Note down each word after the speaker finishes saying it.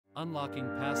Unlocking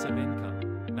passive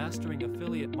income, mastering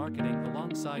affiliate marketing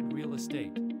alongside real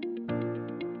estate.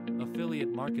 Affiliate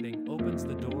marketing opens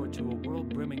the door to a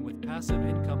world brimming with passive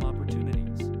income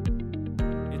opportunities.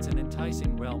 It's an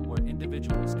enticing realm where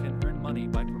individuals can earn money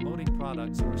by promoting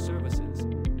products or services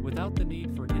without the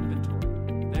need for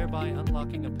inventory, thereby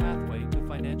unlocking a pathway to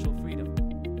financial freedom.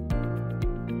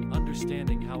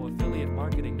 Understanding how affiliate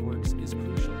marketing works is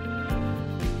crucial.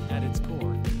 At its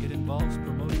core, it involves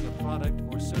promoting a product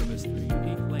or service through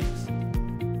unique links.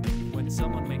 When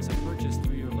someone makes a purchase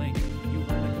through your link, you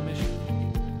earn a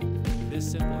commission.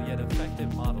 This simple yet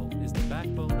effective model is the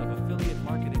backbone of affiliate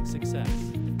marketing success.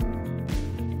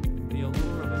 The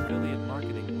allure of affiliate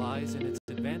marketing lies in its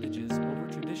advantages over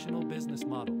traditional business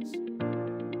models.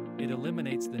 It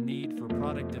eliminates the need for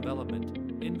product development,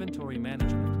 inventory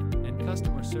management, and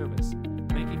customer service,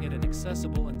 making it an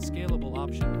accessible and scalable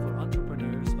option for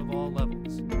entrepreneurs of all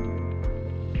levels.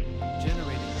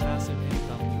 Generating passive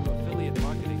income through affiliate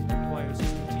marketing requires a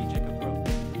strategic approach.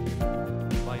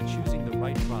 By choosing the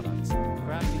right products,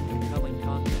 crafting compelling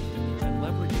content, and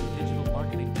leveraging digital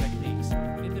marketing techniques,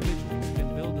 individuals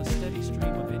can build a steady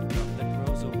stream of income that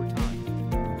grows over time.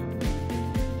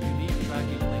 Unique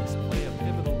tracking links play a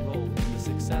pivotal role in the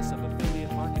success of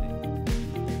affiliate marketing.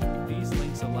 These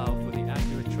links allow for the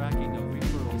accurate tracking of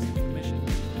referrals and commissions,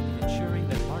 ensuring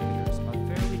that marketers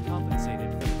are fairly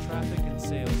compensated for the traffic and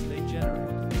sales they generate.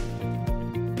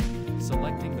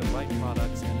 Selecting the right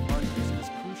products and partners is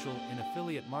crucial in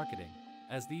affiliate marketing,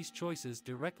 as these choices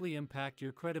directly impact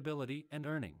your credibility and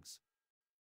earnings.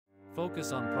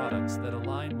 Focus on products that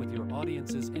align with your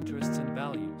audience's interests and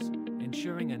values,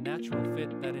 ensuring a natural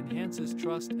fit that enhances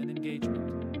trust and engagement.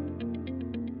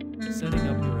 Setting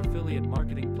up your affiliate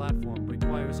marketing platform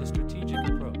requires a strategic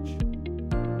approach.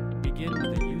 Begin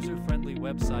with a user-friendly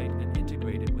website and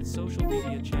integrate it with social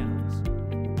media channels.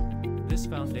 This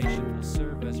foundation will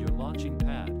serve as your launching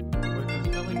pad, where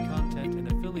compelling content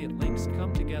and affiliate links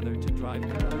come together to drive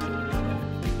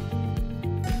conversions.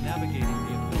 Navigating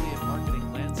the affiliate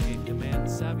marketing landscape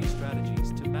demands savvy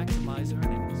strategies to maximize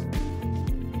earnings.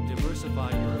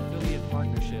 Diversify your affiliate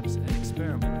partnerships and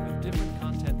experiment with different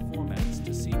content formats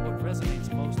to see what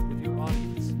resonates most with your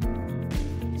audience.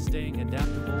 Staying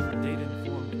adaptable and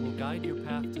data-informed will guide your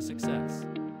path to success.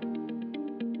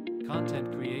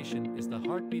 Content creation is the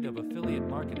heartbeat of affiliate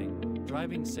marketing,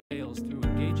 driving sales through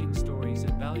engaging stories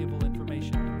and valuable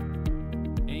information.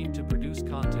 Aim to produce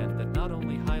content that not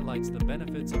only highlights the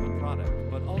benefits of a product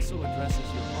but also addresses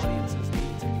your audience's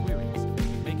needs and queries,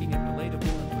 making it relatable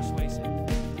and persuasive.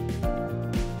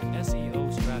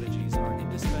 SEO strategies are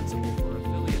indispensable for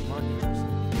affiliate marketers,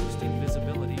 boosting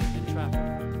visibility and traffic.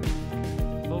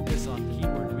 Focus on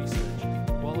keyword research,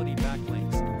 quality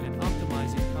backlinks, and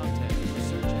optimizing content for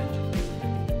search engines.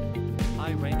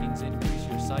 High rankings increase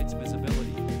your site's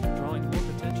visibility, drawing more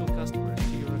potential customers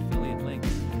to your affiliate links.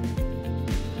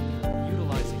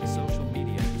 Utilizing social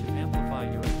media to amplify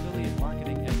your affiliate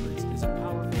marketing efforts is a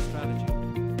powerful strategy.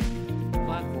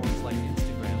 Platforms like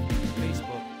Instagram,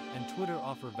 Facebook, and Twitter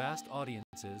offer vast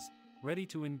audiences, ready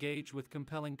to engage with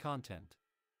compelling content.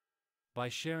 By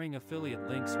sharing affiliate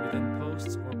links within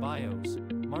posts or bios,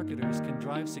 marketers can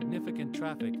drive significant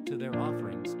traffic to their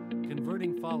offerings,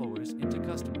 converting followers into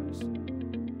customers.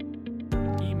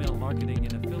 Email marketing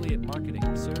in affiliate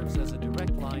marketing serves as a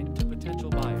direct line to potential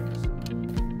buyers.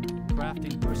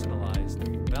 Crafting personalized,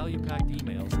 value-packed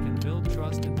emails can build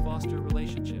trust and foster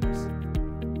relationships.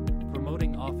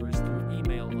 Promoting offers through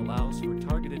email allows for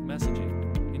targeted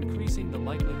messaging, increasing the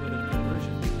likelihood of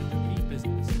conversions and repeat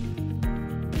business.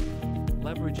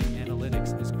 Leveraging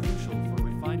analytics is crucial for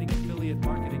refining affiliate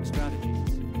marketing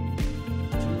strategies.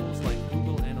 Tools like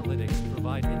Google Analytics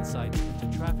provide insights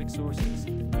into traffic sources,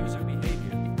 user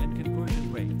behavior, and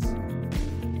conversion rates.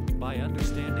 By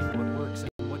understanding what works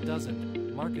and what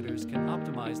doesn't, marketers can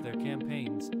optimize their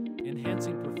campaigns,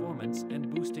 enhancing performance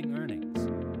and boosting earnings.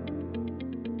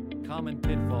 Common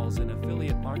pitfalls in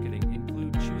affiliate marketing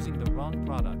include choosing the wrong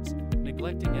products,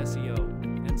 neglecting SEO,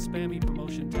 and spammy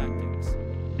promotion tactics.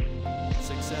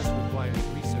 Success requires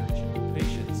research,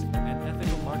 patience, and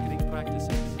ethical marketing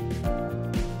practices.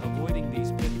 Avoiding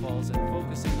these pitfalls and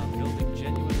focusing on building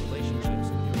genuine relationships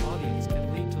with your audience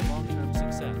can lead to long-term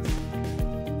success.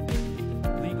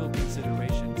 Legal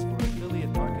considerations for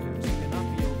affiliate marketers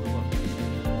cannot be overlooked.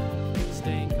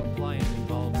 Staying compliant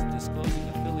involves disclosing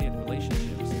affiliate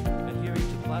relationships, adhering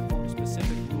to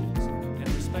platform-specific rules, and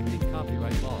respecting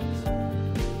copyright laws.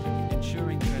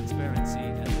 Ensuring transparency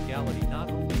and legality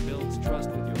not only builds trust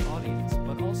with your audience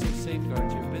but also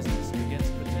safeguards your business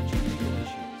against potential legal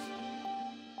issues.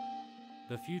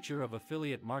 The future of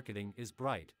affiliate marketing is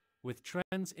bright, with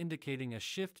trends indicating a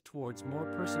shift towards more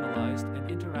personalized and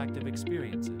interactive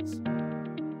experiences.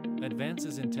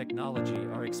 Advances in technology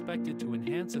are expected to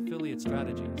enhance affiliate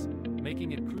strategies,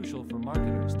 making it crucial for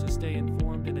marketers to stay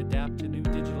informed and adapt to new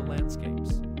digital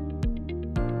landscapes.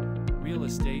 Real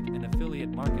estate and affiliate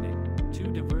marketing,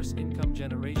 two diverse income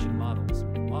generation models,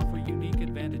 offer unique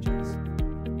advantages.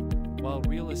 While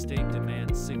real estate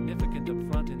demands significant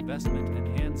upfront investment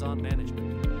and hands-on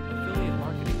management, affiliate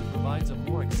marketing provides a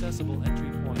more accessible entry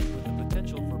point with the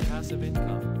potential for passive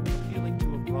income, appealing to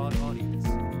a broad audience.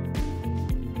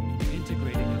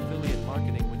 Integrating affiliate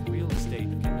marketing with real estate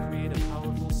can create a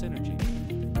powerful synergy.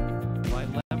 By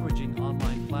leveraging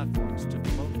online platforms to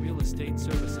promote real estate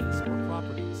services or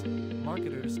properties,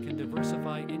 marketers can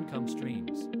diversify income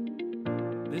streams.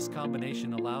 This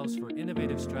combination allows for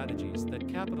innovative strategies that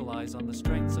capitalize on the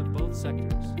strengths of both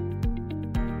sectors.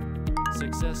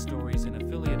 Success stories in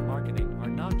affiliate marketing are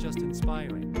not just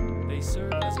inspiring, they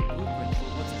serve as a blueprint for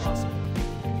what's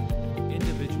possible.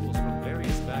 Individuals from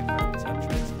various backgrounds have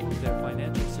transformed their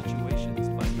financial situations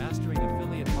by mastering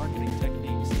affiliate marketing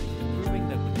techniques, proving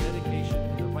that with dedication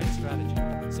and the right strategy,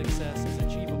 success is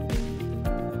achievable.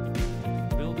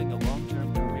 Building a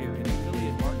long-term career in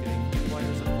affiliate marketing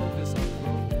requires a focus on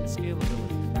growth and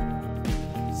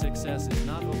scalability. Success is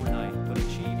not overnight but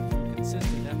achieved through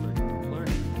consistent effort,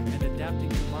 learning, and adapting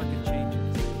to market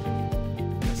changes.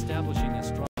 Establishing a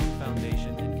strong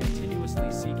foundation and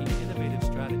continuously seeking innovative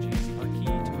strategies are key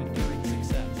to enduring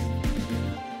success.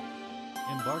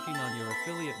 Embarking on your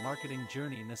affiliate marketing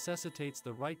journey necessitates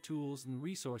the right tools and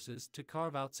resources to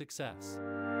carve out success.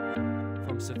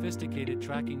 From sophisticated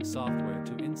tracking software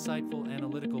to insightful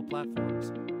analytical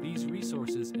platforms, these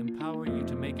resources empower you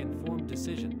to make informed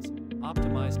decisions,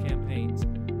 optimize campaigns,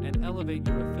 and elevate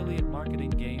your affiliate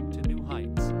marketing game to new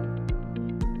heights.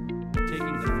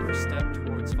 Taking the first step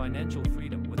towards financial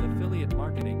freedom with affiliate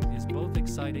marketing is both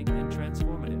exciting and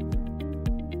transformative.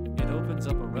 It opens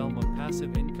up a realm of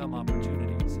passive income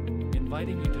opportunities,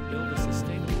 inviting you to build a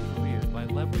sustainable career by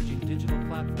leveraging digital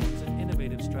platforms and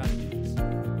innovative strategies.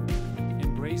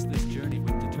 Embrace this journey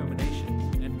with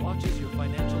determination and watch as your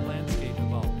financial landscape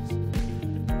evolves.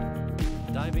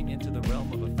 Diving into the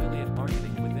realm of affiliate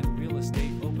marketing within real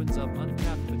estate opens up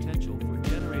untapped potential for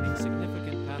generating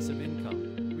significant passive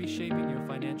income, reshaping your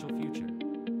financial future.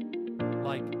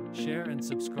 Like, share, and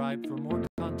subscribe for more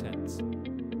contents.